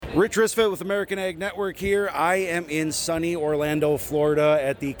Rich Risfit with American Ag Network here. I am in sunny Orlando, Florida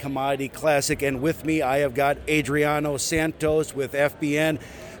at the Commodity Classic, and with me I have got Adriano Santos with FBN.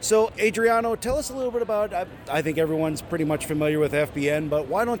 So Adriano, tell us a little bit about, I think everyone's pretty much familiar with FBN, but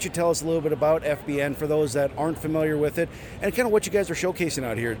why don't you tell us a little bit about FBN for those that aren't familiar with it, and kind of what you guys are showcasing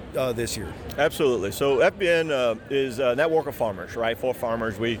out here this year? Absolutely. So FBN is a network of farmers, right? For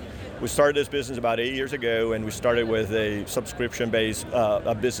farmers. We started this business about 8 years ago, and we started with a subscription-based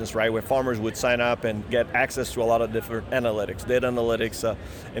business, right, where farmers would sign up and get access to a lot of different analytics, data analytics,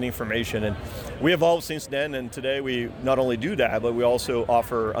 and information. And we evolved since then, and today we not only do that, but we also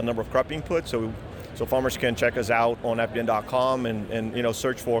offer a number of crop inputs. So farmers can check us out on FBN.com and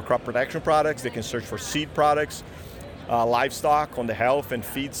search for crop protection products. They can search for seed products. Livestock on the health and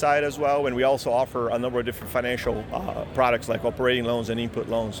feed side as well, and we also offer a number of different financial products like operating loans and input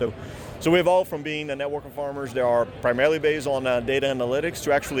loans. So we evolved from being a network of farmers that are primarily based on data analytics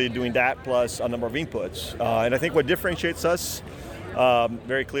to actually doing that plus a number of inputs. And I think what differentiates us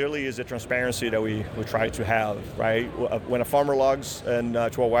very clearly is the transparency that we try to have, right? When a farmer logs to our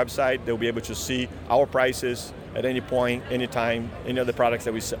website, they'll be able to see our prices at any point, anytime. Any of the products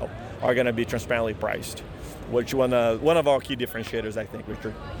that we sell are going to be transparently priced, which one of our key differentiators, I think,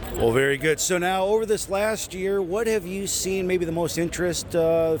 Richard. Well, very good. So now, over this last year, what have you seen maybe the most interest,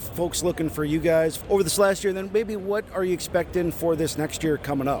 folks looking for you guys over this last year? And then maybe what are you expecting for this next year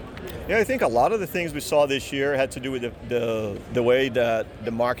coming up? Yeah, I think a lot of the things we saw this year had to do with the way that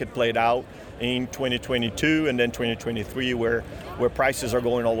the market played out in 2022 and then 2023, where prices are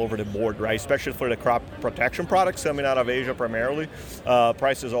going all over the board, right? Especially for the crop protection products coming out of Asia primarily,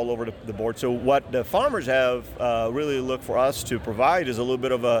 prices all over the board. So what the farmers have really looked for us to provide is a little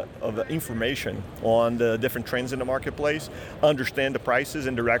bit of information on the different trends in the marketplace, understand the prices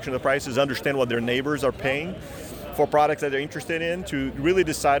and direction of the prices, understand what their neighbors are paying for products that they're interested in, to really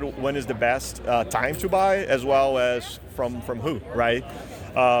decide when is the best time to buy, as well as from who, right?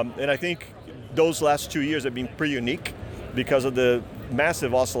 And I think those last 2 years have been pretty unique because of the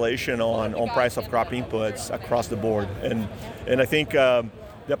massive oscillation on price of crop inputs across the board. And I think the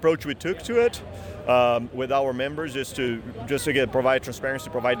approach we took to it with our members is to again provide transparency,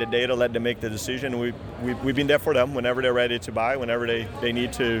 provide the data, let them make the decision. We've been there for them whenever they're ready to buy, whenever they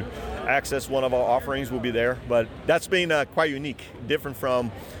need to access one of our offerings, we'll be there. But that's been quite unique, different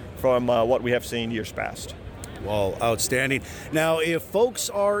from what we have seen years past. Well, outstanding. Now, if folks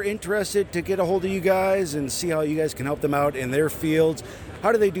are interested to get a hold of you guys and see how you guys can help them out in their fields,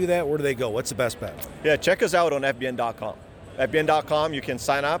 how do they do that? Where do they go? What's the best bet? Yeah, check us out on FBN.com. FBN.com, you can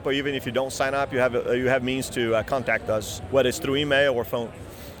sign up, or even if you don't sign up, you have means to contact us, whether it's through email or phone.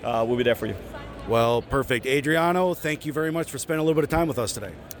 We'll be there for you. Well, perfect. Adriano, thank you very much for spending a little bit of time with us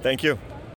today. Thank you.